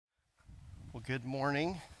Well, good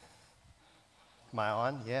morning. Am I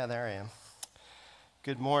on? Yeah, there I am.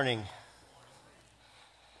 Good morning.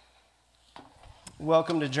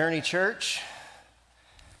 Welcome to Journey Church.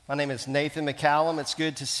 My name is Nathan McCallum. It's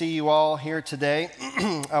good to see you all here today.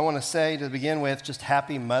 I want to say to begin with, just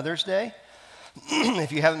happy Mother's Day.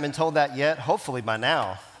 If you haven't been told that yet, hopefully by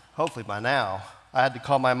now. I had to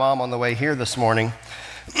call my mom on the way here this morning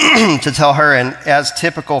to tell her, and as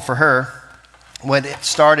typical for her, when it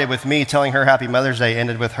started with me telling her Happy Mother's Day,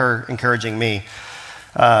 ended with her encouraging me.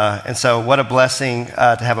 And so what a blessing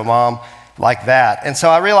to have a mom like that. And so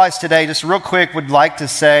I realized today, just real quick, would like to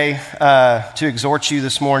say, to exhort you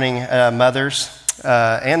this morning, mothers,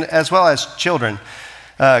 and as well as children,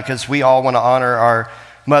 because we all want to honor our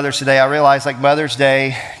mothers today. I realize like Mother's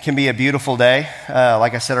Day can be a beautiful day.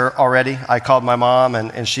 Like I said already, I called my mom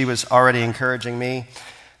and she was already encouraging me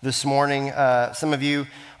this morning. Some of you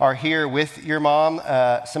are here with your mom.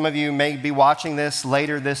 Some of you may be watching this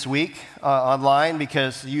later this week online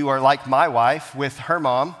because you are like my wife with her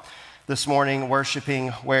mom this morning worshiping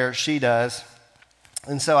where she does.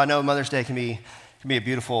 And so I know Mother's Day can be a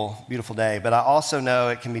beautiful, beautiful day, but I also know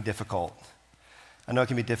it can be difficult. I know it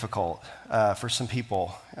can be difficult for some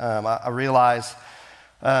people. I realize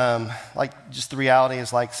like just the reality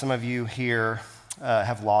is like some of you here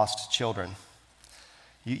have lost children.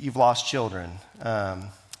 You've lost children.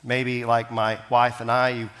 Maybe like my wife and I,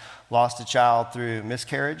 you lost a child through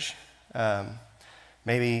miscarriage,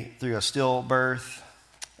 maybe through a stillbirth,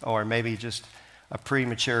 or maybe just a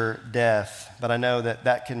premature death. But I know that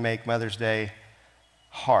that can make Mother's Day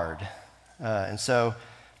hard. And so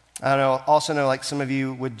I also know like some of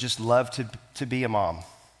you would just love to be a mom,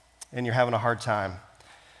 and you're having a hard time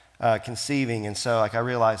conceiving. And so like I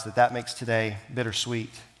realize that makes today bittersweet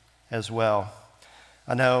as well.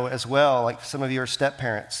 I know as well, like some of you are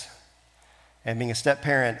step-parents, and being a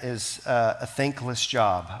step-parent is a thankless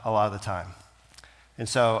job a lot of the time. And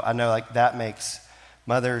so I know like that makes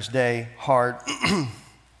Mother's Day hard.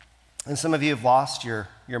 And some of you have lost your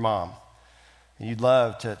mom, and you'd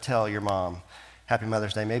love to tell your mom Happy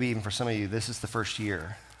Mother's Day. Maybe even for some of you, this is the first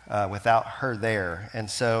year without her there. And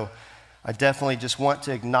so I definitely just want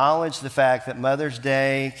to acknowledge the fact that Mother's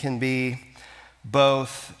Day can be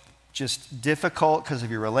both just difficult because of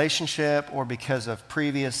your relationship or because of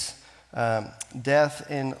previous death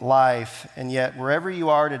in life. And yet wherever you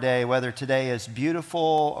are today, whether today is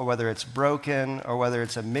beautiful or whether it's broken or whether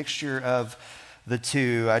it's a mixture of the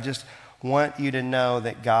two, I just want you to know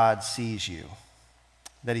that God sees you,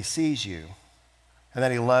 that he sees you, and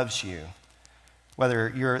that he loves you.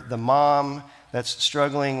 Whether you're the mom that's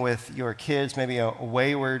struggling with your kids, maybe a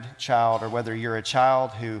wayward child, or whether you're a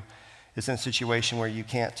child who is in a situation where you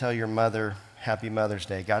can't tell your mother Happy Mother's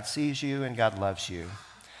Day. God sees you and God loves you.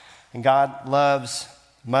 And God loves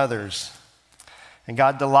mothers. And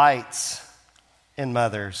God delights in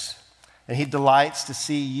mothers. And he delights to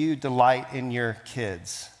see you delight in your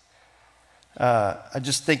kids. I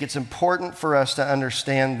just think it's important for us to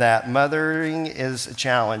understand that mothering is a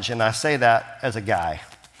challenge. And I say that as a guy,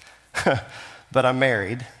 but I'm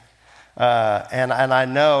married. And I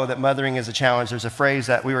know that mothering is a challenge. There's a phrase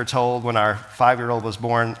that we were told when our 5-year-old was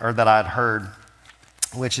born, or that I'd heard,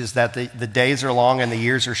 which is that the days are long and the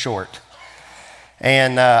years are short.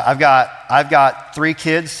 And I've got 3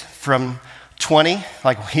 kids from 20,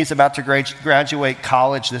 like he's about to graduate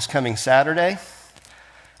college this coming Saturday.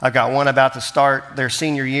 I've got one about to start their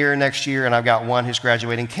senior year next year, and I've got one who's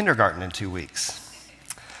graduating kindergarten in 2 weeks.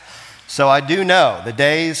 So I do know the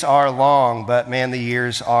days are long, but man, the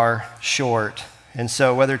years are short. And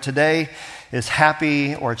so whether today is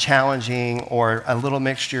happy or challenging or a little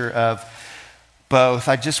mixture of both,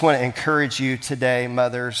 I just want to encourage you today,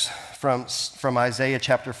 mothers, from Isaiah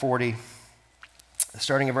chapter 40,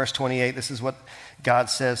 starting in verse 28. This is what God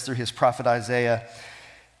says through his prophet Isaiah.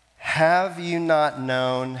 Have you not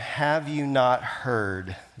known, have you not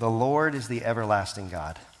heard? The Lord is the everlasting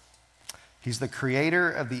God. He's the creator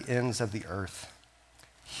of the ends of the earth.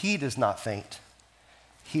 He does not faint.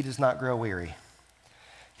 He does not grow weary.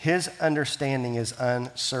 His understanding is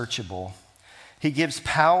unsearchable. He gives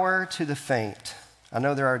power to the faint. I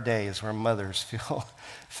know there are days where mothers feel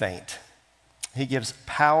faint. He gives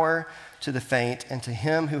power to the faint, and to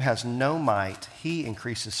him who has no might, he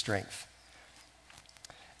increases strength.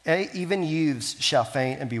 Even youths shall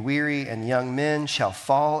faint and be weary, and young men shall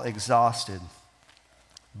fall exhausted.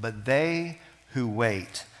 But they who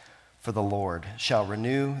wait for the Lord shall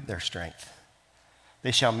renew their strength.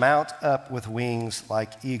 They shall mount up with wings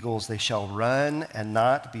like eagles. They shall run and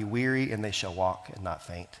not be weary, and they shall walk and not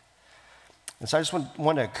faint. And so I just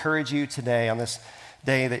want to encourage you today on this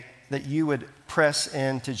day that you would press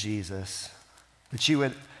into Jesus, that you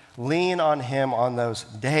would lean on him on those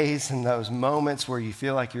days and those moments where you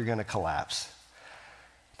feel like you're going to collapse,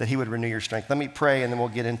 that he would renew your strength. Let me pray, and then we'll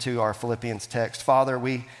get into our Philippians text. Father,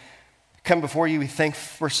 we come before you.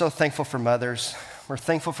 We're so thankful for mothers. We're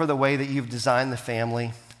thankful for the way that you've designed the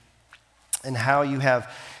family and how you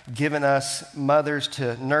have given us mothers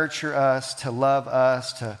to nurture us, to love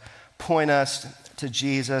us, to point us to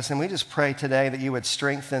Jesus. And we just pray today that you would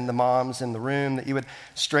strengthen the moms in the room, that you would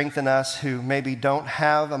strengthen us who maybe don't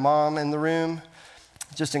have a mom in the room.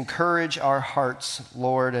 Just encourage our hearts,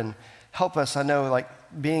 Lord, and help us. I know like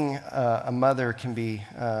being a mother can be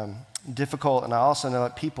difficult, and I also know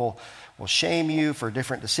that people will shame you for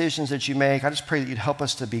different decisions that you make. I just pray that you'd help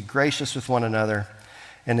us to be gracious with one another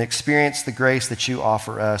and experience the grace that you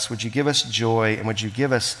offer us. Would you give us joy, and would you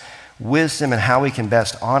give us wisdom in how we can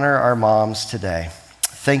best honor our moms today?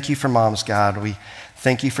 Thank you for moms, God. We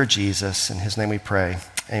thank you for Jesus. In his name we pray.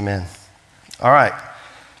 Amen. All right.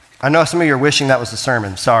 I know some of you are wishing that was the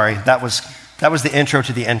sermon. Sorry. That was the intro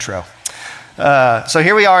to the intro. So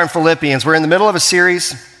here we are in Philippians. We're in the middle of a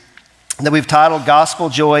series that we've titled Gospel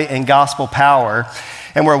Joy and Gospel Power.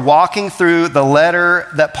 And we're walking through the letter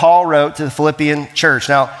that Paul wrote to the Philippian church.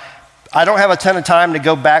 Now, I don't have a ton of time to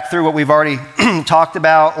go back through what we've already talked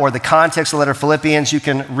about or the context of the letter of Philippians. You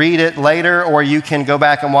can read it later, or you can go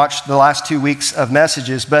back and watch the last 2 weeks of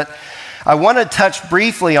messages. But I want to touch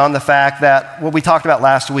briefly on the fact that what we talked about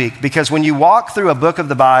last week, because when you walk through a book of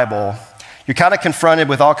the Bible, you're kind of confronted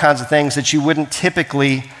with all kinds of things that you wouldn't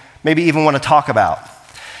typically maybe even want to talk about.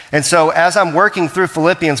 And so as I'm working through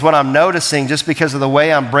Philippians, what I'm noticing, just because of the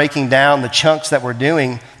way I'm breaking down the chunks that we're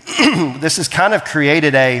doing, this has kind of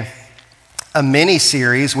created a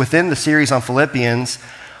mini-series within the series on Philippians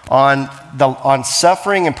on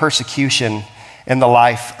suffering and persecution in the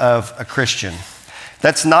life of a Christian.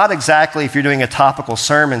 That's not exactly, if you're doing a topical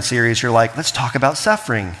sermon series, you're like, let's talk about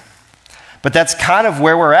suffering. But that's kind of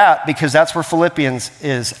where we're at, because that's where Philippians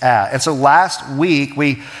is at. And so last week,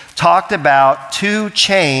 we talked about two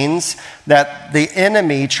chains that the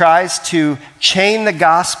enemy tries to chain the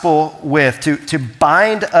gospel with, to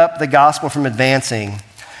bind up the gospel from advancing.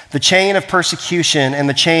 The chain of persecution and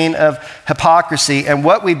the chain of hypocrisy. And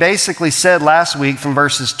what we basically said last week from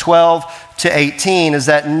verses 12 to 18 is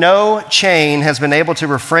that no chain has been able to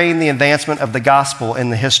refrain the advancement of the gospel in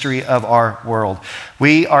the history of our world.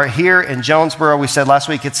 We are here in Jonesboro. We said last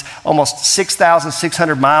week it's almost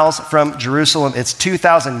 6,600 miles from Jerusalem. It's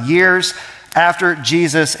 2,000 years after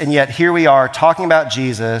Jesus, and yet here we are talking about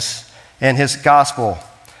Jesus and his gospel.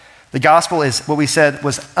 The gospel is what we said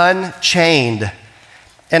was unchained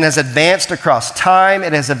and has advanced across time.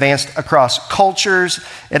 It has advanced across cultures.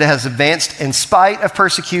 It has advanced in spite of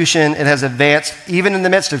persecution. It has advanced even in the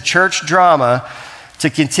midst of church drama to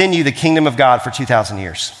continue the kingdom of God for 2,000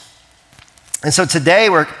 years. And so today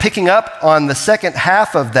we're picking up on the second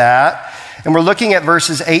half of that, and we're looking at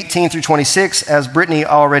verses 18 through 26, as Brittany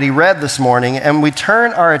already read this morning, and we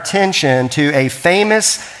turn our attention to a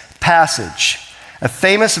famous passage, a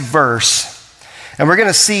famous verse. And we're going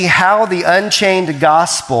to see how the unchained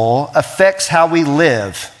gospel affects how we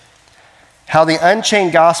live. How the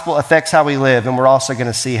unchained gospel affects how we live. And we're also going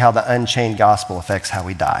to see how the unchained gospel affects how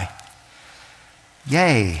we die.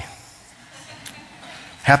 Yay.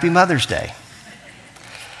 Happy Mother's Day.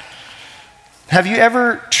 Have you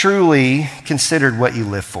ever truly considered what you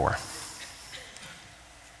live for?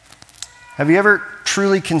 Have you ever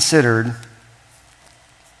truly considered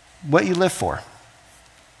what you live for?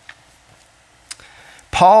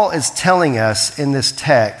 Paul is telling us in this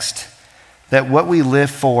text that what we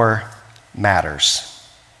live for matters.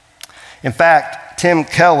 In fact, Tim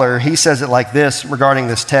Keller, he says it like this regarding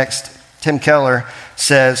this text. Tim Keller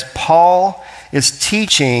says, Paul is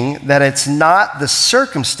teaching that it's not the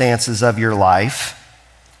circumstances of your life,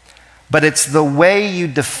 but it's the way you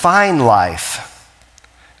define life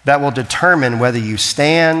that will determine whether you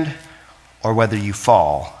stand or whether you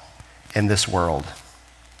fall in this world.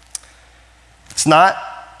 It's not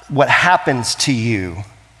what happens to you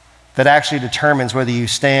that actually determines whether you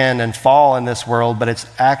stand and fall in this world, but it's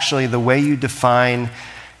actually the way you define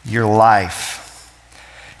your life.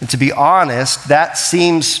 And to be honest, that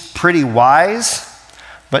seems pretty wise,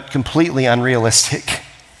 but completely unrealistic.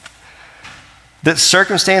 That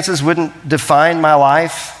circumstances wouldn't define my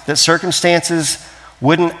life, that circumstances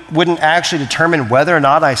wouldn't actually determine whether or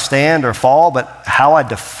not I stand or fall, but how I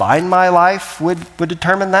define my life would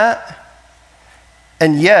determine that.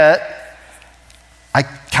 And yet, I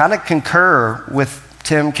kind of concur with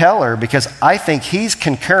Tim Keller, because I think he's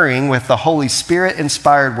concurring with the Holy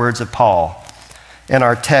Spirit-inspired words of Paul in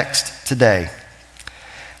our text today.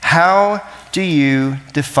 How do you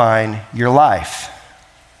define your life?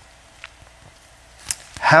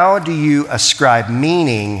 How do you ascribe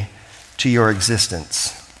meaning to your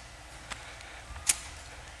existence?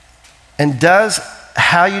 And does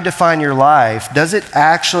how you define your life, does it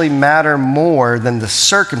actually matter more than the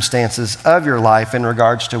circumstances of your life in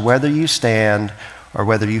regards to whether you stand or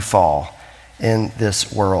whether you fall in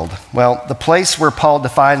this world? Well, the place where Paul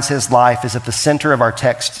defines his life is at the center of our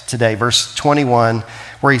text today, verse 21,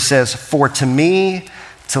 where he says, "For to me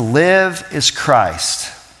to live is Christ,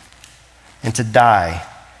 and to die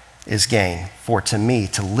is gain." For to me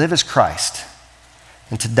to live is Christ,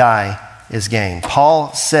 and to die is gain.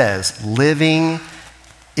 Paul says living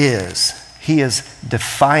is. He is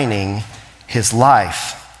defining his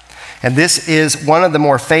life. And this is one of the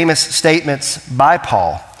more famous statements by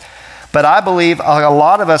Paul. But I believe a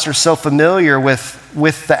lot of us are so familiar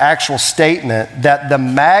with the actual statement that the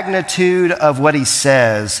magnitude of what he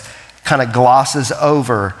says kind of glosses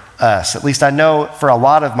over us. At least I know for a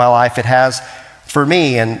lot of my life it has for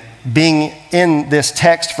me. And being in this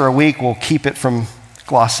text for a week will keep it from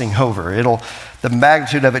glossing over. The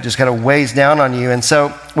magnitude of it just kind of weighs down on you. And so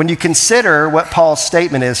when you consider what Paul's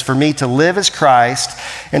statement is, for me to live is Christ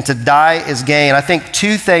and to die is gain, I think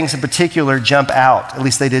two things in particular jump out, at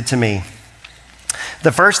least they did to me.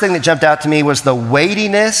 The first thing that jumped out to me was the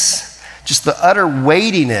weightiness, just the utter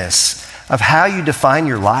weightiness of how you define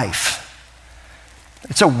your life.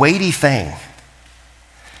 It's a weighty thing.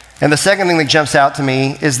 And the second thing that jumps out to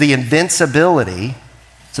me is the invincibility,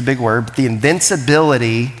 it's a big word, but the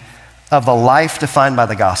invincibility of a life defined by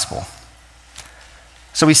the gospel.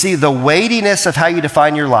 So we see the weightiness of how you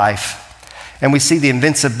define your life, and we see the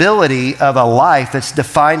invincibility of a life that's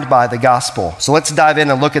defined by the gospel. So let's dive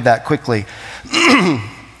in and look at that quickly.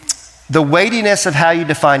 The weightiness of how you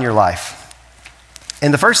define your life.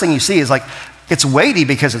 And the first thing you see is like, it's weighty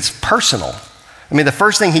because it's personal. I mean, the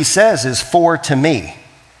first thing he says is, "For to me."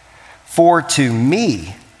 For to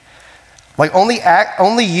me. Like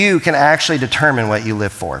only you can actually determine what you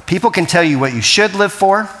live for. People can tell you what you should live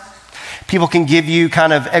for. People can give you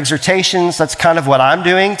kind of exhortations. That's kind of what I'm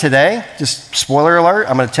doing today. Just spoiler alert,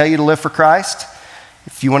 I'm going to tell you to live for Christ.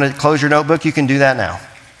 If you want to close your notebook, you can do that now.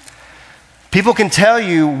 People can tell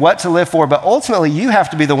you what to live for, but ultimately you have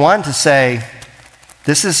to be the one to say,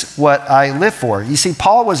 this is what I live for. You see,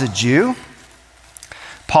 Paul was a Jew.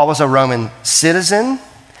 Paul was a Roman citizen.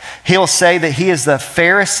 He'll say that he is the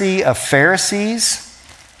Pharisee of Pharisees.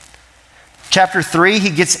 Chapter 3, he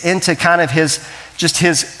gets into kind of his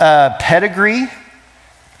pedigree.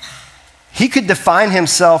 He could define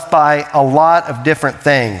himself by a lot of different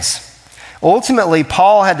things. Ultimately,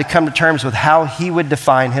 Paul had to come to terms with how he would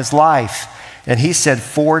define his life. And he said,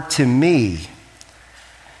 "For to me."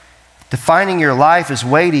 Defining your life is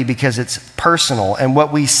weighty because it's personal. And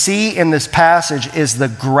what we see in this passage is the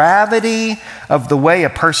gravity of the way a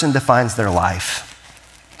person defines their life.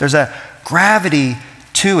 There's a gravity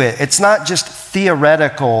to it. It's not just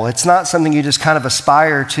theoretical. It's not something you just kind of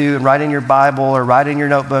aspire to and write in your Bible or write in your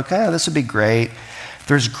notebook. This would be great.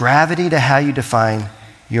 There's gravity to how you define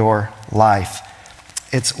your life.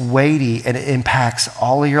 It's weighty and it impacts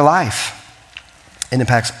all of your life. It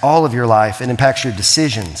impacts all of your life. It impacts your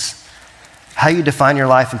decisions. How you define your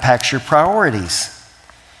life impacts your priorities.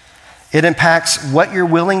 It impacts what you're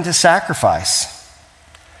willing to sacrifice.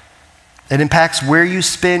 It impacts where you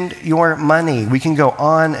spend your money. We can go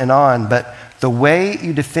on and on, but the way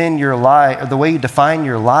you define your life, or the way you define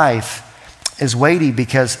your life, is weighty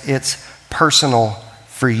because it's personal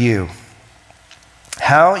for you.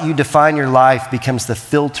 How you define your life becomes the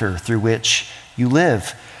filter through which you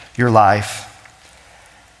live your life.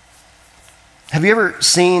 Have you ever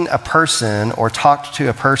seen a person or talked to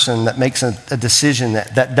a person that makes a decision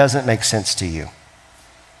that doesn't make sense to you?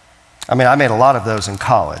 I mean, I made a lot of those in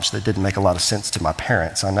college that didn't make a lot of sense to my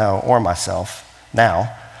parents, I know, or myself now.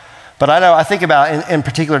 But I think about, in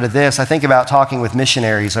particular to this, I think about talking with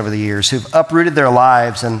missionaries over the years who've uprooted their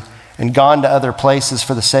lives and gone to other places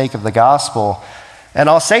for the sake of the gospel. And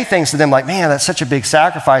I'll say things to them like, man, that's such a big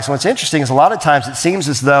sacrifice. And what's interesting is a lot of times it seems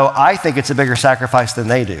as though I think it's a bigger sacrifice than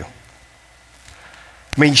they do.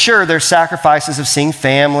 I mean, sure, there's sacrifices of seeing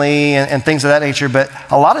family and things of that nature, but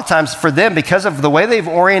a lot of times for them, because of the way they've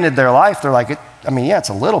oriented their life, they're like, it's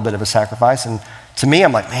a little bit of a sacrifice. And to me,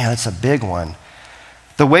 I'm like, man, it's a big one.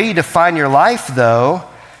 The way you define your life, though,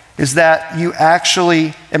 is that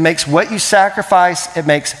it makes what you sacrifice, it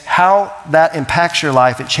makes how that impacts your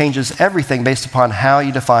life. It changes everything based upon how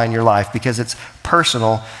you define your life because it's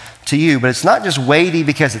personal to you. But it's not just weighty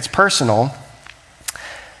because it's personal.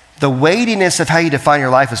 The weightiness of how you define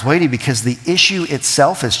your life is weighty because the issue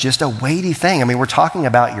itself is just a weighty thing. I mean, we're talking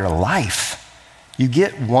about your life. You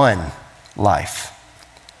get one life.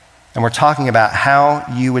 And we're talking about how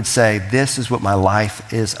you would say, this is what my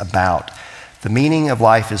life is about. The meaning of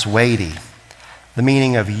life is weighty. The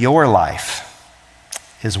meaning of your life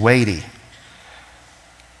is weighty.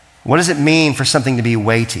 What does it mean for something to be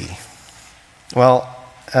weighty? Well,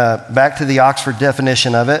 back to the Oxford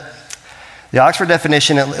definition of it. The Oxford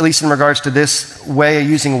definition, at least in regards to this way of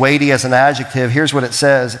using weighty as an adjective, here's what it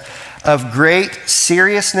says. Of great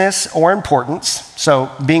seriousness or importance.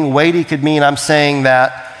 So being weighty could mean I'm saying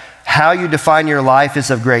that how you define your life is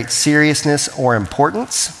of great seriousness or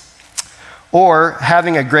importance, or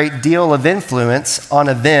having a great deal of influence on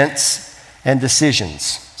events and decisions.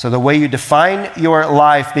 So the way you define your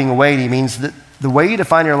life being weighty means that the way you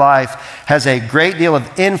define your life has a great deal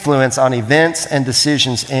of influence on events and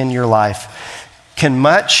decisions in your life. Can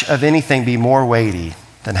much of anything be more weighty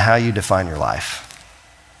than how you define your life?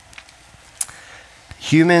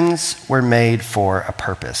 Humans were made for a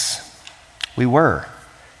purpose. We were.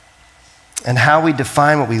 And how we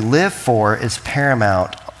define what we live for is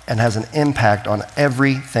paramount and has an impact on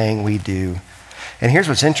everything we do. And here's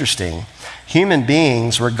what's interesting. Human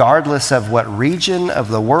beings, regardless of what region of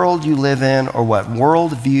the world you live in or what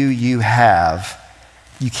worldview you have,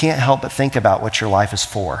 you can't help but think about what your life is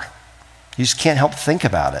for. You just can't help but think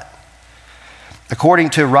about it. According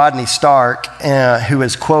to Rodney Stark, who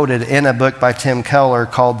is quoted in a book by Tim Keller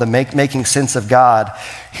called The Making Sense of God,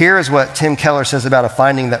 here is what Tim Keller says about a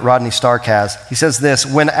finding that Rodney Stark has. He says this,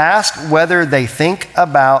 when asked whether they think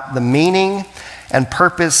about the meaning and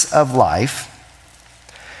purpose of life,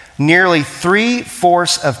 nearly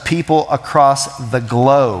 3/4 of people across the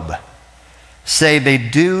globe say they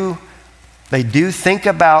do think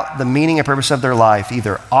about the meaning and purpose of their life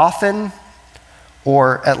either often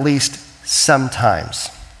or at least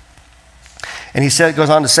sometimes. And he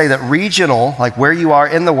goes on to say that regional, like where you are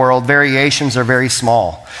in the world, variations are very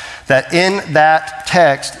small. That in that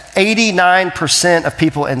text, 89% of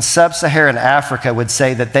people in sub-Saharan Africa would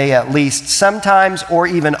say that they at least sometimes or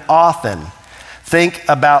even often think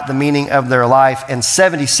about the meaning of their life, and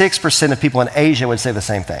 76% of people in Asia would say the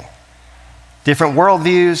same thing. Different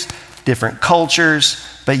worldviews, different cultures,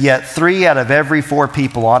 but yet 3 out of every 4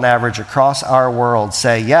 people on average across our world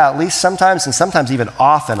say, yeah, at least sometimes and sometimes even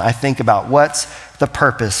often I think about what's the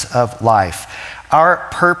purpose of life. Our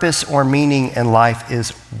purpose or meaning in life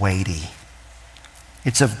is weighty.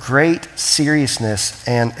 It's of great seriousness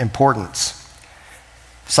and importance.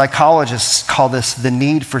 Psychologists call this the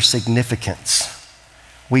need for significance.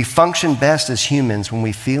 We function best as humans when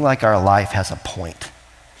we feel like our life has a point.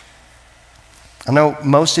 I know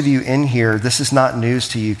most of you in here, this is not news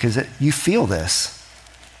to you because you feel this.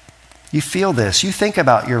 You feel this. You think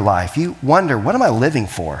about your life. You wonder, what am I living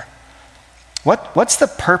for? What's the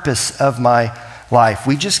purpose of my life?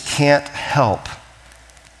 We just can't help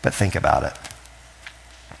but think about it.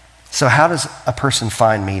 So how does a person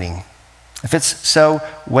find meaning? If it's so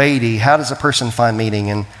weighty, how does a person find meaning?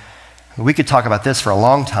 And we could talk about this for a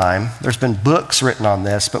long time. There's been books written on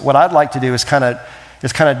this, but what I'd like to do is kind of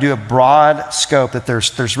do a broad scope that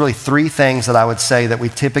there's really 3 things that I would say that we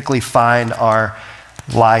typically find our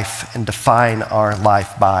life and define our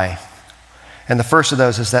life by. And the first of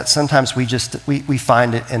those is that sometimes we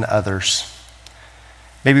find it in others.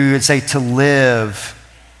 Maybe we would say to live,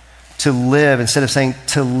 instead of saying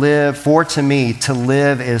to live, for to me, to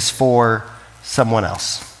live is for someone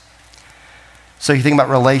else. So you think about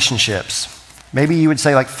relationships. Maybe you would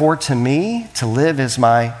say like, for to me, to live is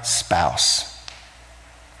my spouse.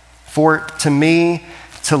 For to me,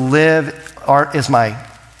 to live is my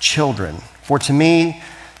children. For to me,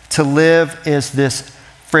 to live is this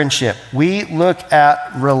friendship. We look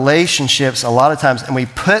at relationships a lot of times and we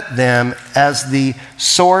put them as the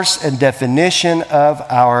source and definition of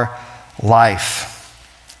our life.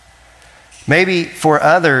 Maybe for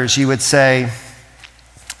others, you would say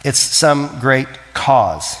it's some great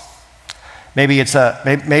cause. Maybe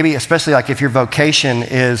especially like if your vocation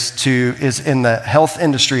is in the health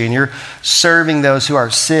industry and you're serving those who are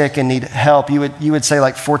sick and need help, you would say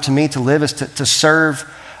like, for to me to live is to serve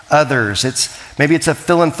others. Maybe it's a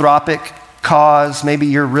philanthropic cause. Maybe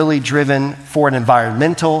you're really driven for an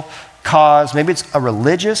environmental cause. Maybe it's a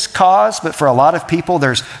religious cause, but for a lot of people,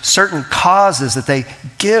 there's certain causes that they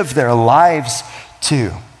give their lives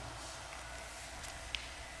to.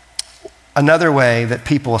 Another way that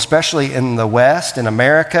people, especially in the West, in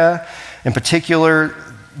America in particular,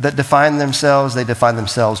 that define themselves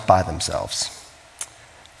by themselves.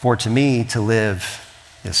 For to me, to live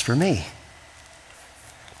is for me.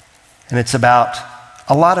 And it's about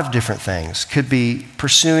a lot of different things. Could be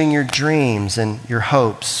pursuing your dreams and your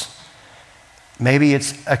hopes. Maybe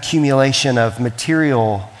it's accumulation of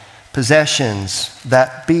material possessions,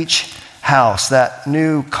 that beach house, that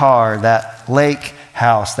new car, that lake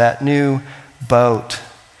house, that new boat.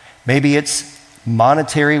 Maybe it's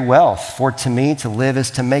monetary wealth. For to me, to live is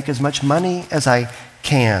to make as much money as I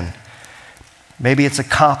can. Maybe it's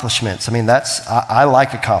accomplishments. I mean, I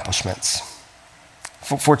like accomplishments.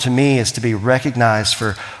 For to me is to be recognized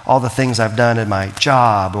for all the things I've done in my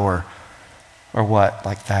job or what,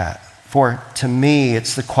 like that. For to me,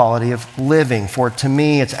 it's the quality of living. For to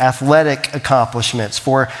me, it's athletic accomplishments.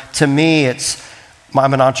 For to me,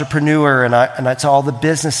 I'm an entrepreneur and it's all the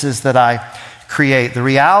businesses that I create. The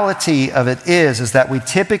reality of it is that we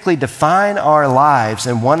typically define our lives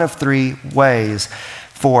in one of three ways: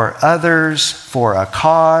 for others, for a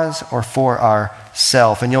cause, or for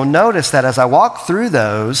ourself. And you'll notice that as I walk through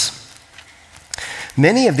those,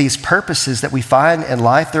 many of these purposes that we find in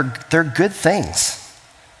life, they're good things.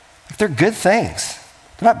 They're good things.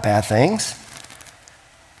 They're not bad things.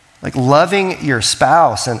 Like loving your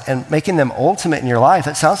spouse and making them ultimate in your life,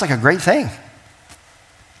 that sounds like a great thing.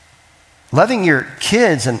 Loving your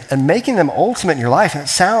kids and making them ultimate in your life, it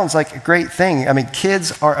sounds like a great thing. I mean,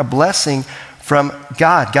 kids are a blessing from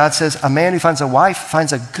God. God says a man who finds a wife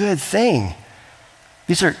finds a good thing.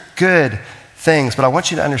 These are good things, but I want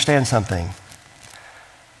you to understand something.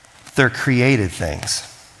 They're created things.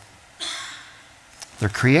 They're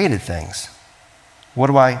created things. What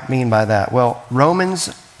do I mean by that? Well, Romans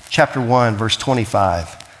chapter 1, verse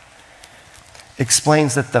 25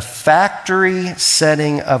 explains that the factory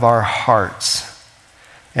setting of our hearts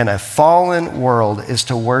in a fallen world is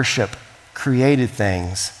to worship created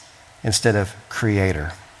things instead of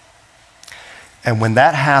creator. And when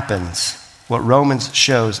that happens, what Romans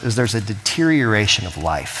shows is there's a deterioration of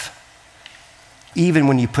life. Even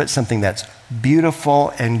when you put something that's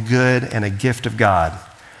beautiful and good and a gift of God,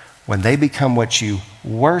 when they become what you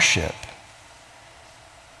worship,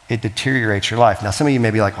 it deteriorates your life. Now, some of you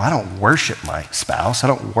may be like, well, I don't worship my spouse. I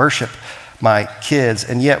don't worship my kids.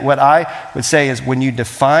 And yet what I would say is when you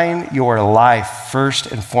define your life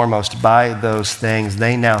first and foremost by those things,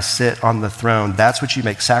 they now sit on the throne. That's what you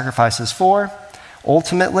make sacrifices for,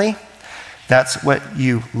 ultimately. That's what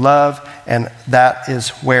you love, and that is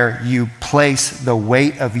where you place the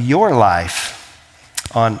weight of your life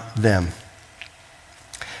on them.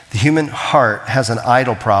 The human heart has an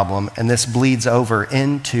idol problem, and this bleeds over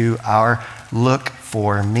into our look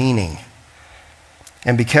for meaning.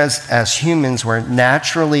 And because as humans we're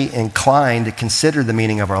naturally inclined to consider the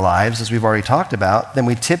meaning of our lives, as we've already talked about, then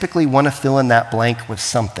we typically want to fill in that blank with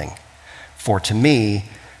something. For to me,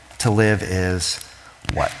 to live is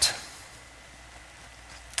what?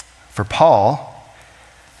 For Paul,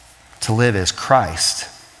 to live is Christ.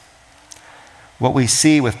 What we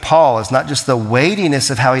see with Paul is not just the weightiness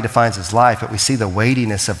of how he defines his life, but we see the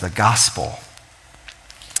weightiness of the gospel.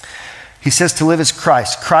 He says to live is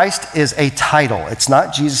Christ. Christ is a title. It's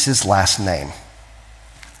not Jesus' last name,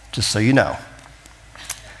 just so you know.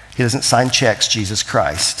 He doesn't sign checks, Jesus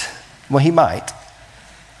Christ. Well, he might,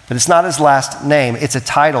 but it's not his last name. It's a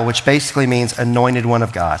title, which basically means anointed one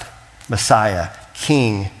of God, Messiah,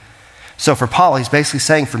 King. So for Paul, he's basically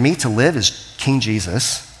saying, for me to live is King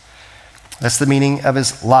Jesus. That's the meaning of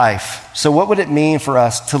his life. So what would it mean for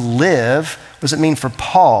us to live? What does it mean for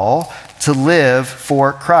Paul to live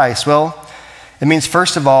for Christ? Well, it means,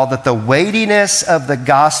 first of all, that the weightiness of the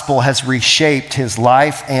gospel has reshaped his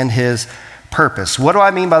life and his purpose. What do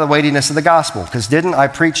I mean by the weightiness of the gospel? Because didn't I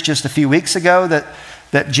preach just a few weeks ago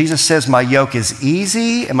that Jesus says, my yoke is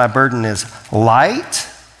easy and my burden is light?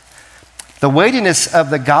 The weightiness of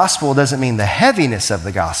the gospel doesn't mean the heaviness of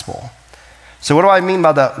the gospel. So what do I mean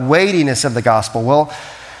by the weightiness of the gospel? Well,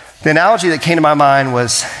 the analogy that came to my mind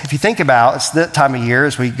was, if you think about, it's that time of year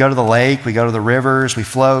as we go to the lake, we go to the rivers, we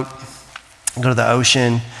float, go to the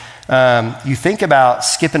ocean. You think about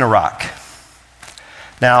skipping a rock.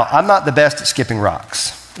 Now, I'm not the best at skipping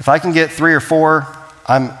rocks. If I can get 3 or 4,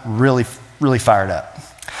 I'm really, really fired up.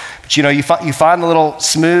 But you know, you find the little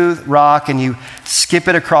smooth rock and you skip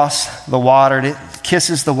it across the water and it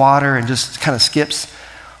kisses the water and just kind of skips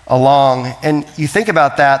along. And you think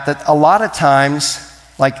about that a lot of times,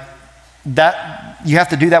 like that, you have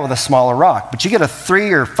to do that with a smaller rock. But you get a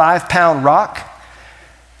 3 or 5 pound rock,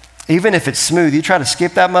 even if it's smooth, you try to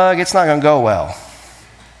skip that mug, it's not gonna go well.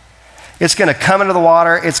 It's gonna come into the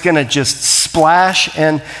water, it's gonna just splash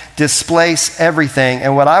and displace everything.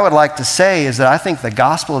 And what I would like to say is that I think the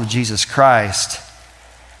gospel of Jesus Christ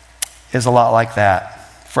is a lot like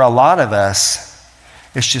that. For a lot of us,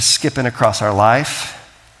 it's just skipping across our life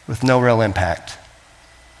with no real impact.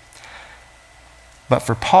 But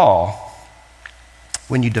for Paul,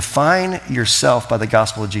 when you define yourself by the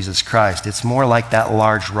gospel of Jesus Christ, it's more like that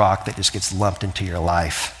large rock that just gets lumped into your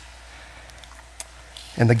life.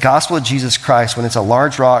 And the gospel of Jesus Christ, when it's a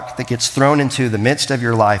large rock that gets thrown into the midst of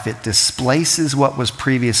your life, it displaces what was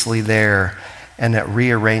previously there, and it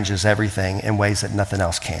rearranges everything in ways that nothing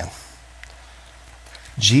else can.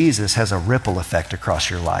 Jesus has a ripple effect across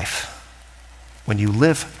your life when you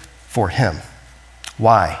live for him.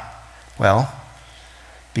 Why? Well,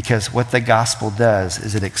 because what the gospel does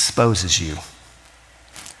is it exposes you.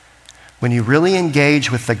 When you really engage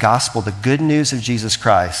with the gospel, the good news of Jesus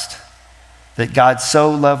Christ, that God so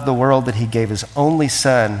loved the world that he gave his only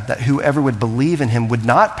son, that whoever would believe in him would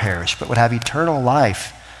not perish, but would have eternal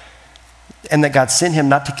life, and that God sent him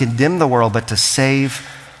not to condemn the world, but to save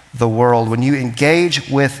the world. When you engage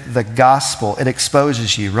with the gospel, it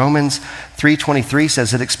exposes you. Romans 3:23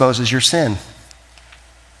 says it exposes your sin.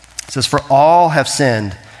 It says, for all have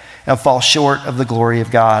sinned and fall short of the glory of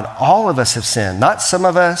God. All of us have sinned, not some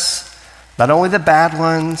of us, not only the bad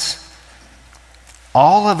ones.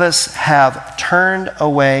 All of us have turned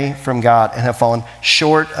away from God and have fallen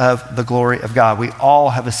short of the glory of God. We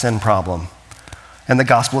all have a sin problem. And the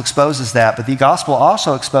gospel exposes that. But the gospel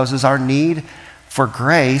also exposes our need for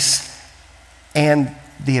grace and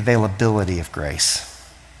the availability of grace.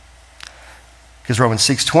 Because Romans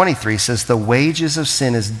 6:23 says, the wages of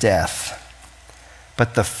sin is death,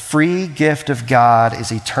 but the free gift of God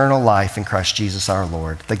is eternal life in Christ Jesus our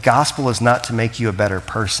Lord. The gospel is not to make you a better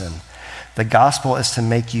person. The gospel is to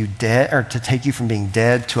make you dead, or to take you from being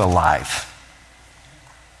dead to alive.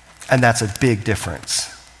 And that's a big difference.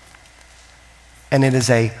 And it is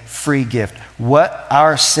a free gift. What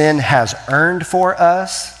our sin has earned for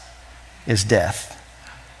us is death.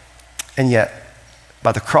 And yet,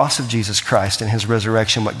 by the cross of Jesus Christ and his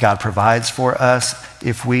resurrection, what God provides for us,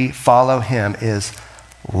 if we follow him, is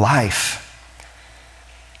life.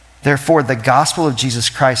 Therefore, the gospel of Jesus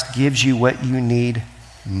Christ gives you what you need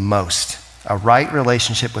most: a right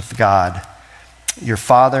relationship with God, your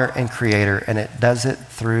Father and Creator, and it does it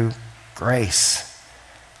through grace.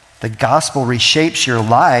 The gospel reshapes your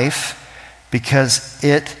life because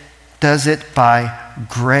it does it by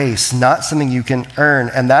grace, not something you can earn.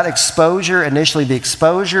 And that exposure, initially the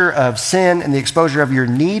exposure of sin and the exposure of your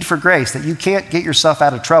need for grace, that you can't get yourself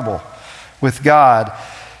out of trouble with God,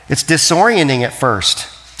 it's disorienting at first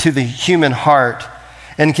to the human heart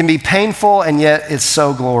and can be painful, and yet it's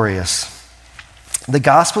so glorious. The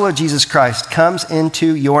gospel of Jesus Christ comes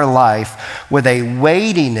into your life with a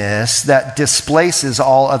weightiness that displaces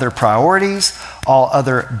all other priorities, all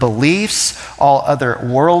other beliefs, all other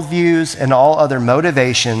worldviews, and all other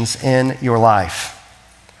motivations in your life.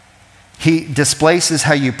 He displaces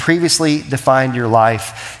how you previously defined your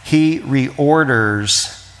life. He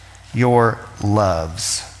reorders your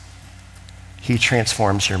loves. He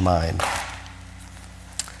transforms your mind.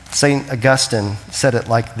 St. Augustine said it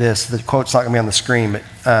like this. The quote's not going to be on the screen, but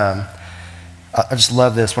I just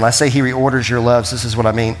love this. When I say he reorders your loves, this is what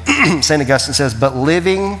I mean. St. Augustine says, but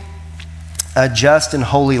living a just and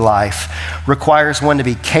holy life requires one to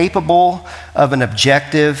be capable of an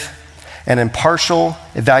objective and impartial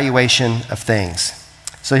evaluation of things.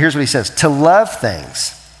 So here's what he says: to love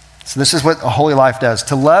things. So this is what a holy life does.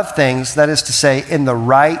 To love things, that is to say, in the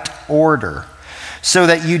right order, so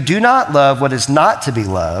that you do not love what is not to be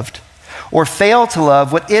loved, or fail to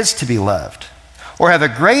love what is to be loved, or have a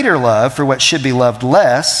greater love for what should be loved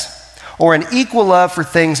less, or an equal love for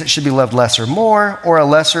things that should be loved less or more, or a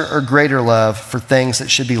lesser or greater love for things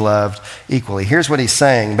that should be loved equally. Here's what he's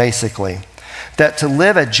saying, basically, that to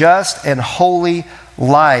live a just and holy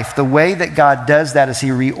life, the way that God does that is he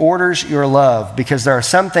reorders your love, because there are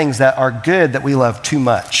some things that are good that we love too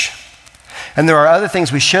much. And there are other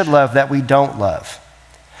things we should love that we don't love.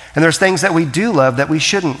 And there's things that we do love that we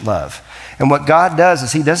shouldn't love. And what God does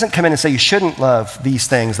is he doesn't come in and say you shouldn't love these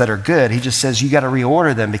things that are good. He just says you got to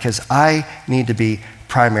reorder them because I need to be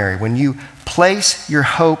primary. When you place your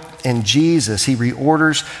hope in Jesus, he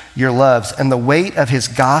reorders your loves. And the weight of his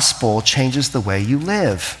gospel changes the way you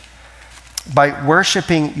live. By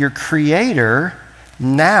worshiping your Creator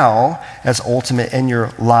now as ultimate in your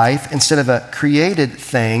life, instead of a created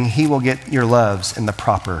thing, he will get your loves in the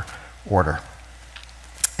proper order.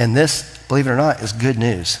 And this, believe it or not, is good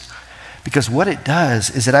news. Because what it does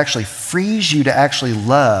is it actually frees you to actually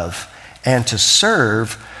love and to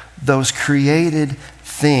serve those created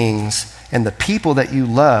things and the people that you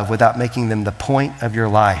love without making them the point of your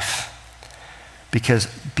life. Because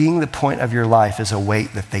being the point of your life is a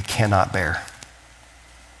weight that they cannot bear.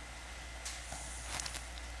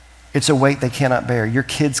 It's a weight they cannot bear. Your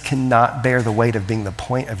kids cannot bear the weight of being the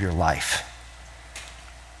point of your life.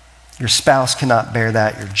 Your spouse cannot bear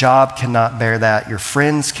that. Your job cannot bear that. Your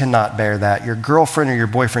friends cannot bear that. Your girlfriend or your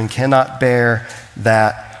boyfriend cannot bear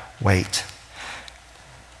that weight.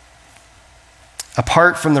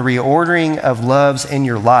 Apart from the reordering of loves in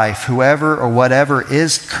your life, whoever or whatever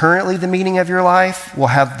is currently the meaning of your life will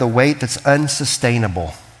have the weight that's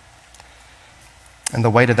unsustainable. And the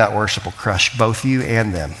weight of that worship will crush both you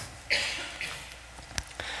and them.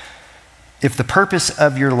 If the purpose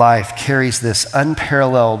of your life carries this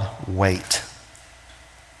unparalleled weight,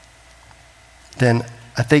 then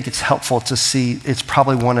I think it's helpful to see it's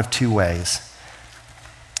probably one of two ways.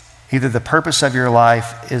 Either the purpose of your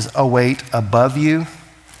life is a weight above you,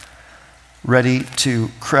 ready to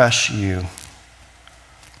crush you,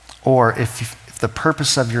 or if the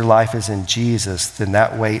purpose of your life is in Jesus, then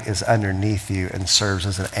that weight is underneath you and serves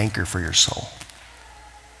as an anchor for your soul.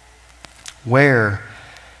 Where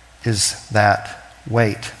is that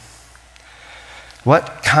weight?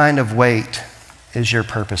 What kind of weight is your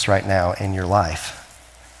purpose right now in your life?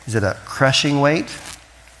 Is it a crushing weight?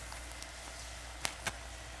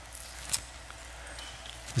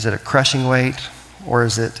 Is it a crushing weight, or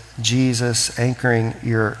is it Jesus anchoring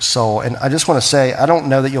your soul? And I just want to say, I don't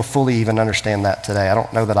know that you'll fully even understand that today. I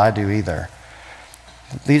don't know that I do either.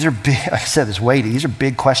 These are big, like I said, it's weighty. These are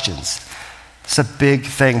big questions. It's a big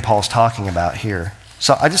thing Paul's talking about here.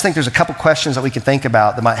 So I just think there's a couple questions that we can think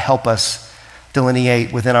about that might help us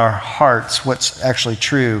delineate within our hearts what's actually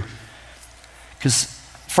true. Because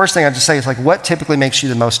first thing I just say is like, what typically makes you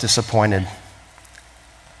the most disappointed?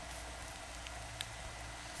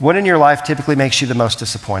 What in your life typically makes you the most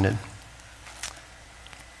disappointed?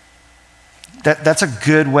 That's a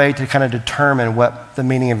good way to kind of determine what the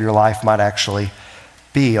meaning of your life might actually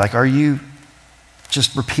be. Like, are you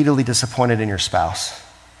just repeatedly disappointed in your spouse?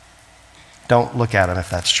 Don't look at them if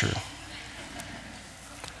that's true.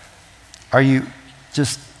 Are you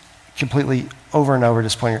just completely over and over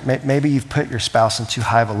disappointed? Maybe you've put your spouse in too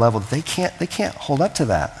high of a level that they can't hold up to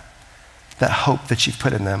that hope that you've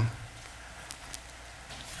put in them.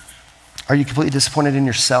 Are you completely disappointed in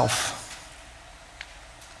yourself?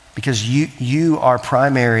 Because you are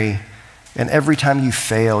primary, and every time you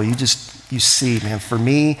fail, you see, man,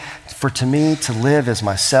 to me to live as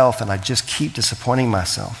myself, and I just keep disappointing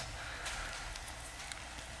myself.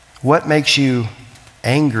 What makes you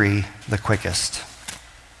angry the quickest?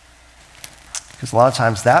 Because a lot of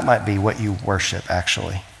times that might be what you worship,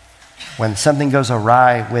 actually. When something goes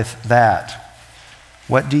awry with that,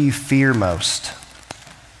 what do you fear most?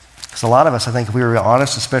 Because a lot of us, I think if we were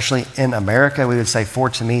honest, especially in America, we would say,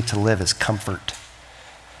 to me to live is comfort.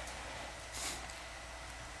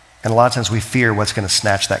 And a lot of times we fear what's going to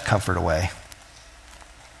snatch that comfort away.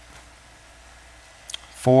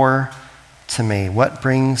 To me, what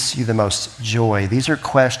brings you the most joy? These are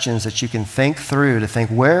questions that you can think through to think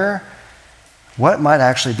what might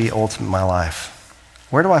actually be ultimate in my life?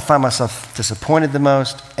 Where do I find myself disappointed the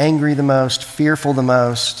most, angry the most, fearful the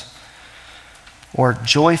most, or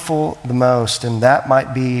joyful the most? And that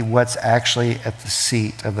might be what's actually at the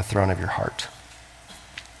seat of the throne of your heart.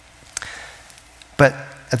 But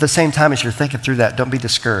at the same time, as you're thinking through that, don't be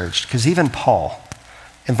discouraged. Because even Paul,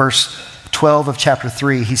 in verse 12 of chapter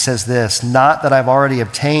 3, he says this, "Not that I've already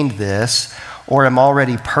obtained this or am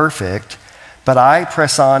already perfect, but I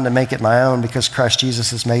press on to make it my own because Christ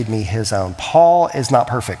Jesus has made me his own." Paul is not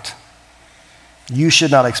perfect. You should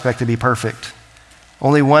not expect to be perfect.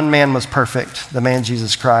 Only one man was perfect, the man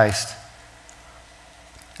Jesus Christ.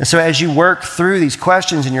 And so as you work through these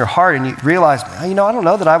questions in your heart and you realize, I don't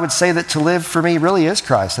know that I would say that to live for me really is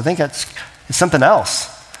Christ. I think it's something else.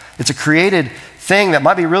 It's a created thing that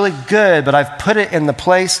might be really good, but I've put it in the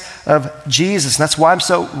place of Jesus. And that's why I'm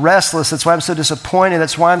so restless. That's why I'm so disappointed.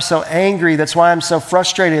 That's why I'm so angry. That's why I'm so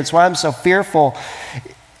frustrated. That's why I'm so fearful.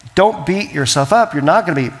 Don't beat yourself up. You're not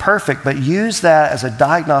going to be perfect, but use that as a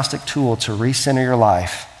diagnostic tool to recenter your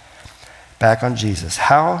life back on Jesus.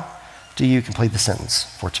 How do you complete the sentence?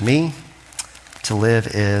 For to me, to live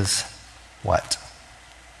is what?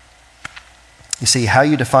 You see, how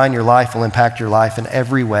you define your life will impact your life in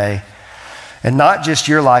every way. And not just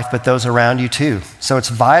your life, but those around you too. So it's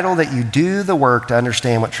vital that you do the work to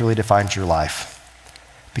understand what truly defines your life.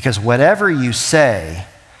 Because whatever you say,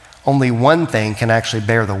 only one thing can actually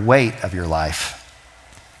bear the weight of your life.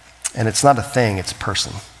 And it's not a thing, it's a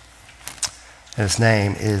person. And his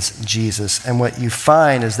name is Jesus. And what you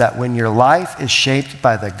find is that when your life is shaped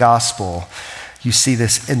by the gospel, you see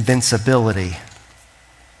this invincibility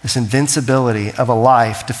of a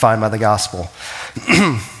life defined by the gospel.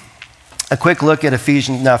 A quick look at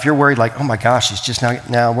Ephesians. Now, if you're worried, like, oh my gosh, it's just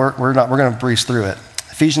now we're going to breeze through it.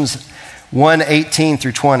 Ephesians 1:18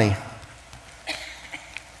 through 20.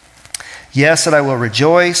 Yes, that I will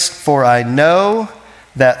rejoice, for I know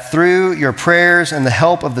that through your prayers and the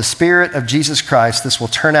help of the Spirit of Jesus Christ, this will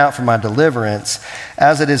turn out for my deliverance,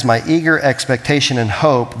 as it is my eager expectation and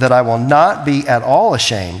hope that I will not be at all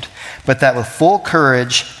ashamed, but that with full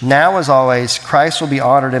courage, now as always, Christ will be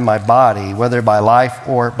honored in my body, whether by life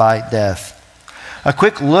or by death. A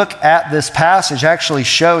quick look at this passage actually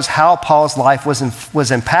shows how Paul's life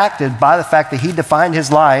was impacted by the fact that he defined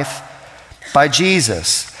his life by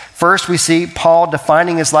Jesus. First, we see Paul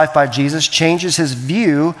defining his life by Jesus changes his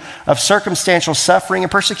view of circumstantial suffering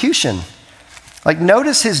and persecution. Like,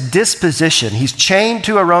 notice his disposition. He's chained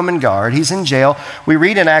to a Roman guard. He's in jail. We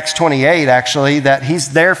read in Acts 28, actually, that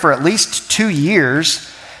he's there for at least 2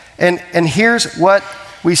 years. And here's what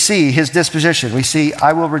we see, his disposition. We see,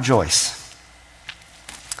 I will rejoice.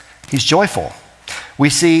 He's joyful.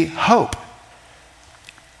 We see hope.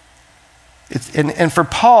 And for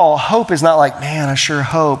Paul, hope is not like, man, I sure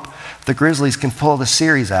hope the Grizzlies can pull the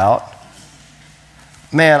series out.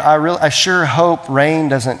 Man, I sure hope rain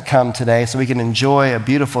doesn't come today so we can enjoy a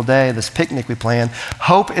beautiful day, this picnic we planned.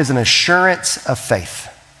 Hope is an assurance of faith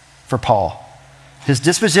for Paul. His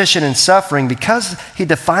disposition in suffering, because he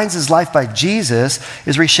defines his life by Jesus,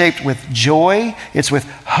 is reshaped with joy, it's with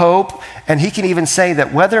hope, and he can even say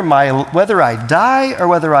that whether I die or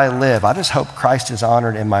whether I live, I just hope Christ is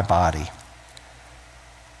honored in my body.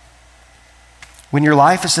 When your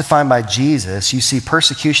life is defined by Jesus, you see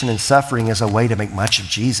persecution and suffering as a way to make much of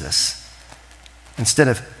Jesus, instead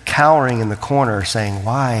of cowering in the corner saying,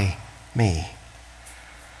 why me?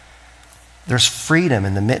 There's freedom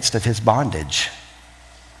in the midst of his bondage.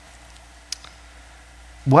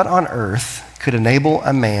 What on earth could enable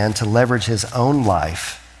a man to leverage his own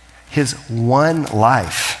life, his one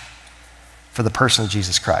life, for the person of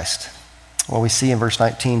Jesus Christ? Well, we see in verse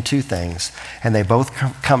 19 two things, and they both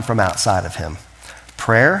come from outside of him.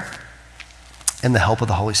 Prayer and the help of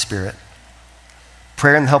the Holy Spirit.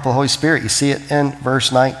 Prayer and the help of the Holy Spirit. You see it in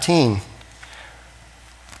verse 19.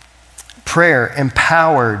 Prayer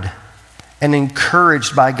empowered and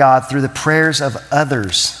encouraged by God through the prayers of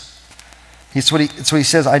others. It's what he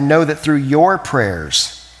says, I know that through your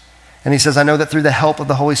prayers. And he says, I know that through the help of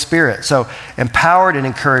the Holy Spirit. So empowered and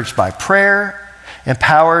encouraged by prayer,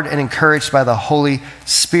 empowered and encouraged by the Holy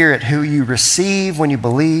Spirit, who you receive when you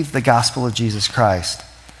believe the gospel of Jesus Christ.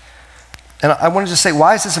 And I wanted to say,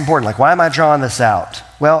 why is this important? Like, why am I drawing this out?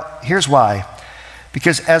 Well, here's why.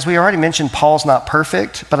 Because as we already mentioned, Paul's not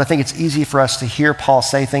perfect, but I think it's easy for us to hear Paul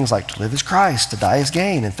say things like, to live is Christ, to die is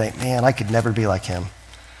gain, and think, man, I could never be like him.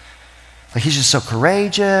 Like, he's just so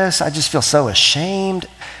courageous. I just feel so ashamed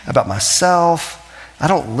about myself. I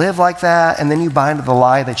don't live like that. And then you buy into the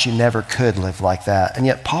lie that you never could live like that. And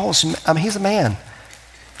yet he's a man,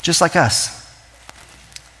 just like us.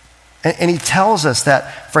 And he tells us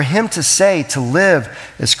that for him to say to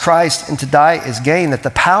live is Christ and to die is gain, that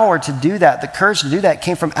the power to do that, the courage to do that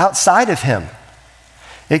came from outside of him.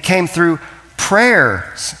 It came through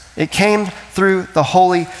prayers. It came through the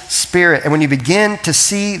Holy Spirit. And when you begin to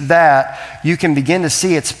see that, you can begin to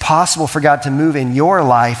see it's possible for God to move in your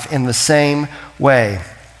life in the same way.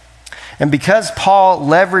 And because Paul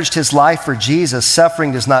leveraged his life for Jesus,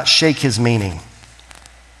 suffering does not shake his meaning.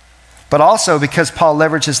 But also because Paul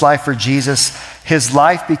leveraged his life for Jesus, his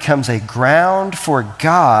life becomes a ground for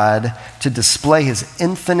God to display his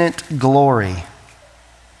infinite glory.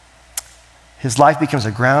 His life becomes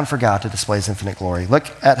a ground for God to display his infinite glory.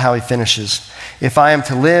 Look at how he finishes. If I am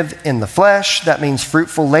to live in the flesh, that means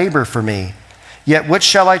fruitful labor for me. Yet which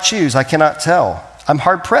shall I choose? I cannot tell. I'm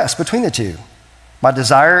hard pressed between the two. My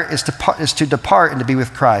desire is to depart and to be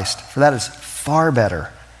with Christ, for that is far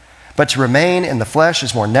better. But to remain in the flesh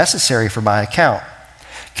is more necessary for my account.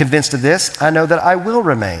 Convinced of this, I know that I will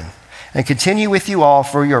remain and continue with you all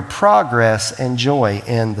for your progress and joy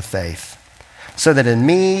in the faith, so that in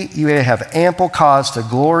me you may have ample cause to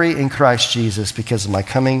glory in Christ Jesus because of my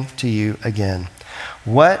coming to you again.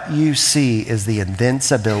 What you see is the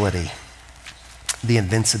invincibility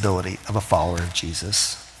of a follower of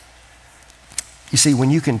Jesus. You see, when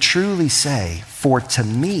you can truly say, for to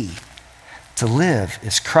me, to live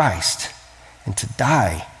is Christ, and to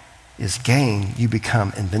die is gain, you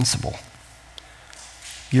become invincible.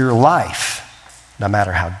 Your life, no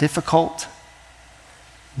matter how difficult,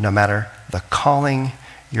 no matter the calling,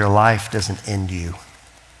 your life doesn't end you.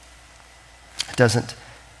 It doesn't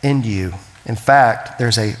end you. In fact,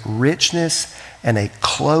 there's a richness and a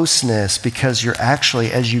closeness because you're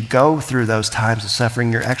actually, as you go through those times of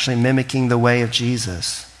suffering, you're actually mimicking the way of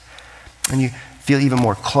Jesus. And you feel even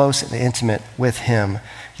more close and intimate with him.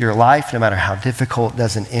 Your life, no matter how difficult,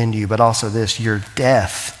 doesn't end you, but also this, your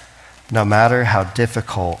death, no matter how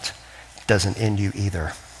difficult, doesn't end you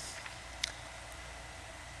either.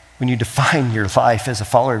 When you define your life as a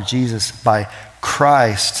follower of Jesus by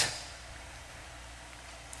Christ,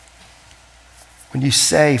 when you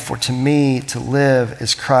say, for to me to live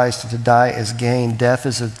is Christ and to die is gain, death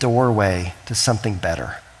is a doorway to something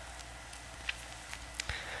better.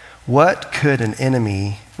 What could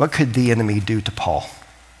the enemy do to Paul?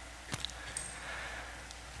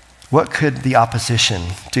 What could the opposition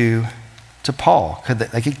do to Paul?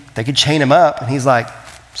 They could chain him up, and he's like,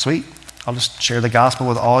 sweet, I'll just share the gospel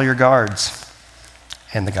with all your guards.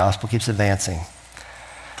 And the gospel keeps advancing.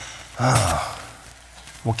 Oh,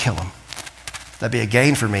 we'll kill him. That'd be a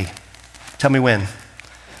gain for me. Tell me when.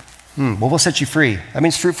 Well, we'll set you free. That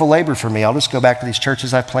means fruitful labor for me. I'll just go back to these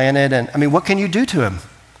churches I planted. And what can you do to him?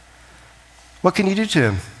 What can you do to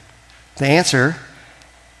him? The answer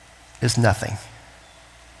is nothing.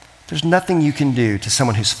 There's nothing you can do to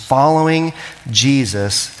someone who's following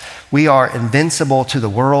Jesus. We are invincible to the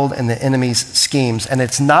world and the enemy's schemes. And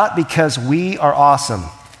it's not because we are awesome.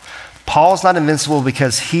 Paul's not invincible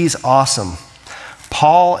because he's awesome.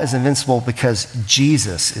 Paul is invincible because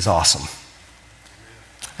Jesus is awesome.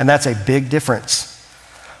 And that's a big difference.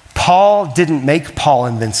 Paul didn't make Paul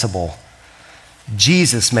invincible.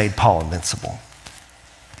 Jesus made Paul invincible.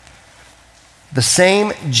 The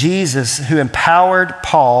same Jesus who empowered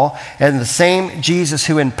Paul and the same Jesus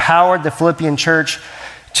who empowered the Philippian church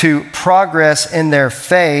to progress in their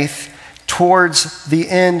faith towards the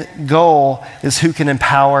end goal is who can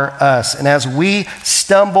empower us. And as we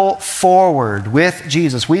stumble forward with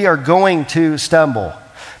Jesus, we are going to stumble.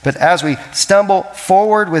 But as we stumble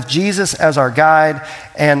forward with Jesus as our guide,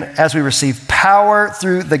 and as we receive power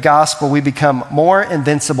through the gospel, we become more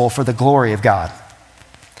invincible for the glory of God.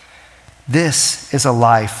 This is a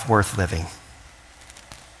life worth living.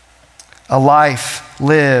 A life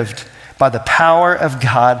lived by the power of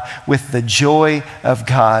God with the joy of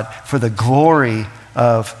God for the glory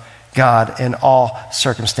of God in all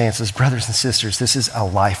circumstances. Brothers and sisters, this is a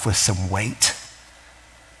life with some weight.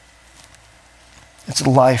 It's a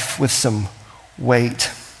life with some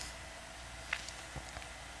weight.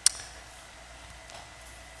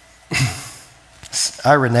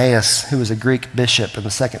 Irenaeus, who was a Greek bishop in the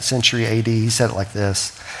 2nd century AD, he said it like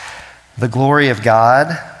this: the glory of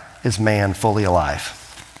God is man fully alive.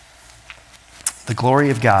 The glory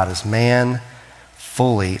of God is man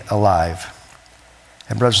fully alive.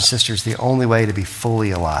 And brothers and sisters, the only way to be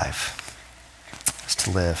fully alive is to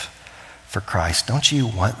live for Christ. Don't you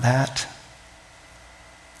want that?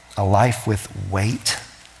 A life with weight?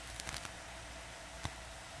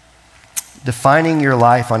 Defining your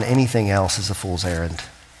life on anything else is a fool's errand.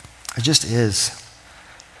 It just is.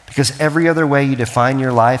 Because every other way you define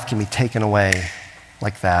your life can be taken away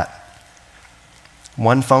like that.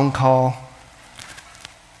 One phone call,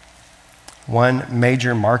 one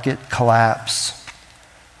major market collapse,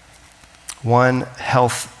 one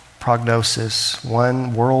health prognosis,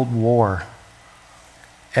 one world war.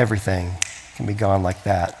 Everything can be gone like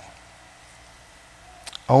that.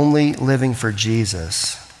 Only living for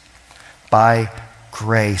Jesus by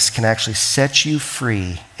grace can actually set you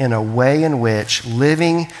free in a way in which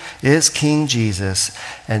living is King Jesus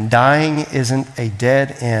and dying isn't a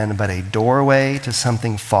dead end, but a doorway to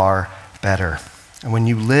something far better. And when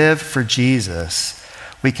you live for Jesus,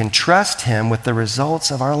 we can trust him with the results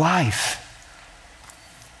of our life.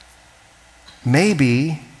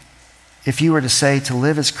 Maybe if you were to say to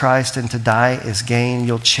live is Christ and to die is gain,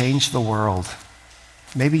 you'll change the world.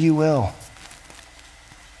 Maybe you will.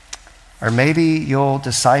 Or maybe you'll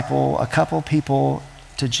disciple a couple people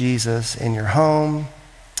to Jesus in your home,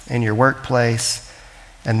 in your workplace,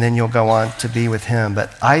 and then you'll go on to be with him.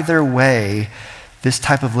 But either way, this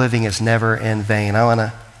type of living is never in vain. I want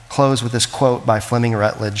to close with this quote by Fleming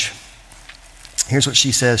Rutledge. Here's what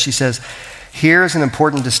she says. She says, "Here's an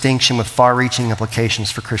important distinction with far-reaching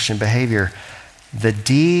implications for Christian behavior. The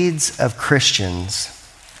deeds of Christians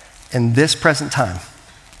in this present time,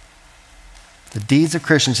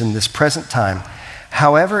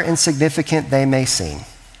 however insignificant they may seem,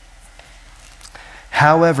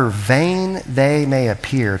 however vain they may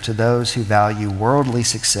appear to those who value worldly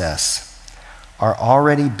success, are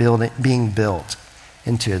already being built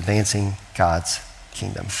into advancing God's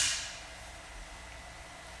kingdom."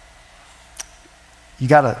 You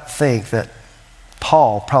got to think that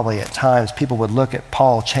Paul, probably at times, people would look at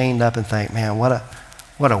Paul chained up and think, man, what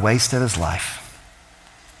a waste of his life.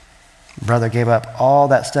 Brother gave up all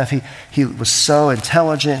that stuff. He was so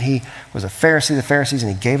intelligent. He was a Pharisee of the Pharisees,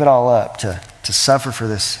 and he gave it all up to suffer for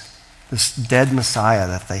this dead Messiah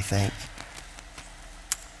that they think.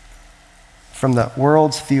 From the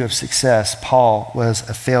world's view of success, Paul was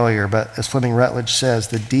a failure. But as Fleming Rutledge says,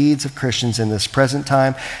 the deeds of Christians in this present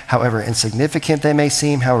time, however insignificant they may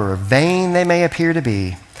seem, however vain they may appear to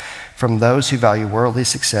be, from those who value worldly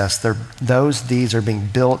success, those deeds are being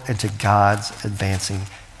built into God's advancing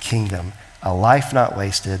kingdom. A life not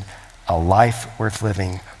wasted, a life worth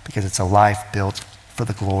living, because it's a life built for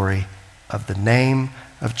the glory of the name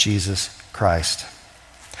of Jesus Christ.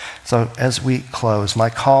 So as we close, my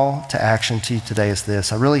call to action to you today is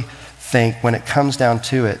this. I really think when it comes down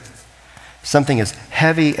to it, something as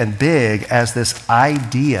heavy and big as this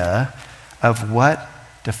idea of what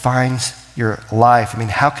defines your life. I mean,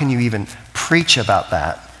 how can you even preach about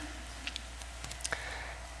that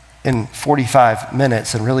in 45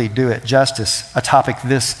 minutes and really do it justice, a topic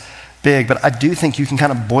this big? But I do think you can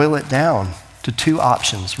kind of boil it down to two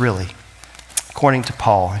options, really, according to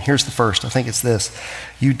Paul. And here's the first. I think it's this.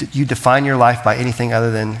 You define your life by anything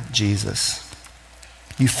other than Jesus.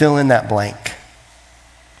 You fill in that blank.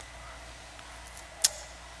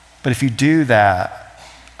 But if you do that,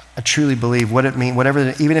 I truly believe what it means,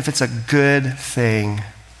 whatever, even if it's a good thing,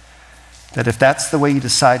 that if that's the way you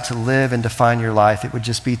decide to live and define your life, it would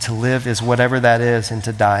just be to live as whatever that is, and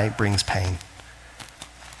to die brings pain.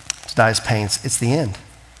 To die is pain. It's the end.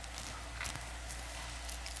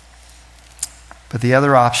 But the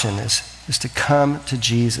other option is to come to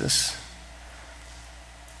Jesus,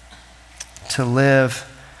 to live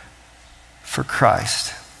for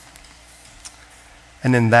Christ.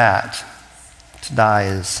 And in that, to die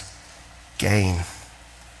is gain.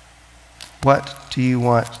 What do you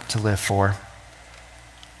want to live for?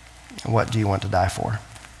 What do you want to die for?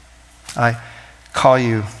 I call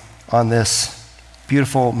you on this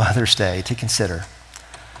beautiful Mother's Day to consider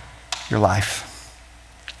your life.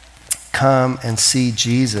 Come and see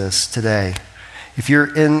Jesus today. If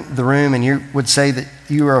you're in the room and you would say that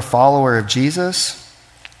you are a follower of Jesus,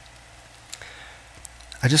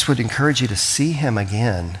 I just would encourage you to see him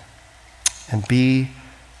again and be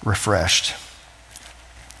refreshed.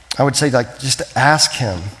 I would say, just to ask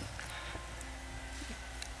him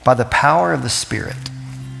by the power of the Spirit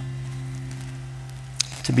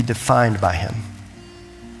to be defined by him.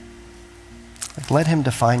 Let him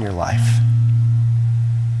define your life.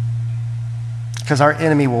 Because our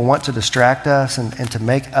enemy will want to distract us and to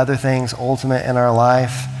make other things ultimate in our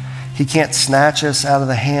life. He can't snatch us out of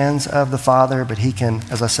the hands of the Father, but he can,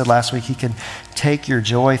 as I said last week, he can take your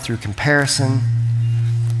joy through comparison.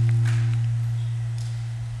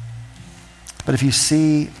 But if you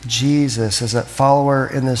see Jesus as a follower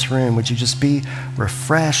in this room, would you just be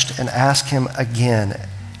refreshed and ask him again?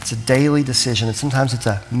 It's a daily decision, and sometimes it's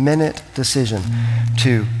a minute decision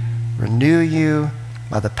to renew you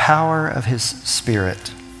by the power of his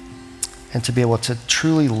Spirit and to be able to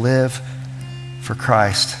truly live for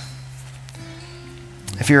Christ.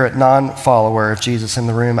 If you're a non-follower of Jesus in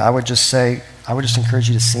the room, I would just encourage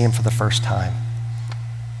you to see him for the first time.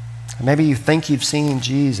 Maybe you think you've seen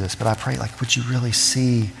Jesus, but I pray, would you really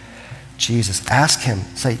see Jesus? Ask him,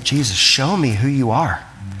 say, Jesus, show me who you are.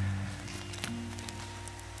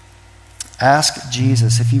 Ask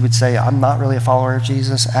Jesus, if you would say, I'm not really a follower of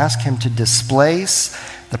Jesus, ask him to displace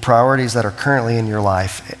the priorities that are currently in your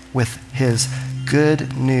life with his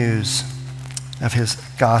good news of his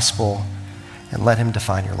gospel, and let him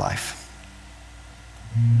define your life.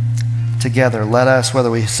 Together, let us, whether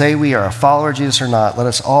we say we are a follower of Jesus or not, let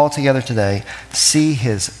us all together today see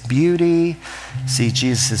his beauty, see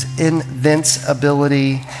Jesus'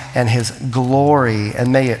 invincibility and his glory,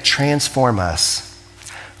 and may it transform us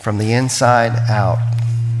from the inside out.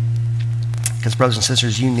 Because brothers and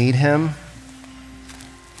sisters, you need him,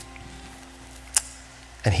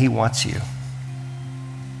 and he wants you.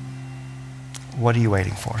 What are you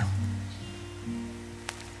waiting for?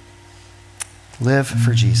 Live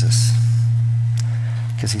for Jesus,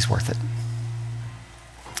 because he's worth it.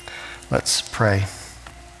 Let's pray.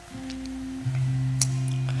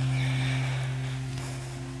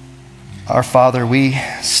 Our Father, we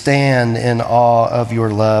stand in awe of your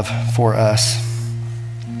love for us.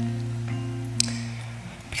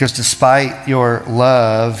 Because despite your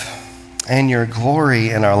love and your glory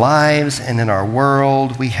in our lives and in our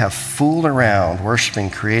world, we have fooled around worshiping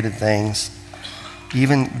created things,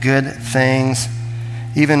 even good things,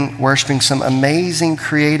 even worshiping some amazing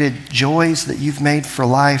created joys that you've made for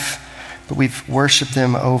life, but we've worshiped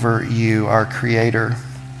them over you, our Creator.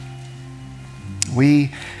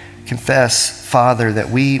 We confess, Father, that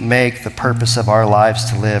we make the purpose of our lives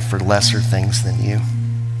to live for lesser things than you.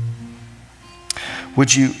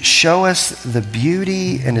 Would you show us the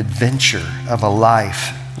beauty and adventure of a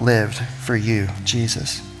life lived for you,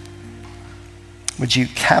 Jesus? Would you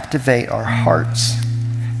captivate our hearts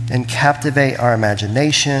and captivate our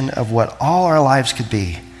imagination of what all our lives could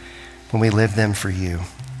be when we live them for you?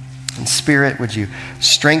 And Spirit, would you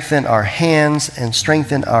strengthen our hands and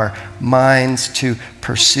strengthen our minds to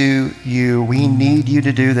pursue you? We need you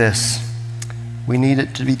to do this. We need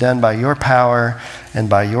it to be done by your power and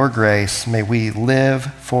by your grace. May we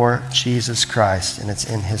live for Jesus Christ, and it's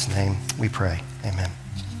in his name we pray. Amen.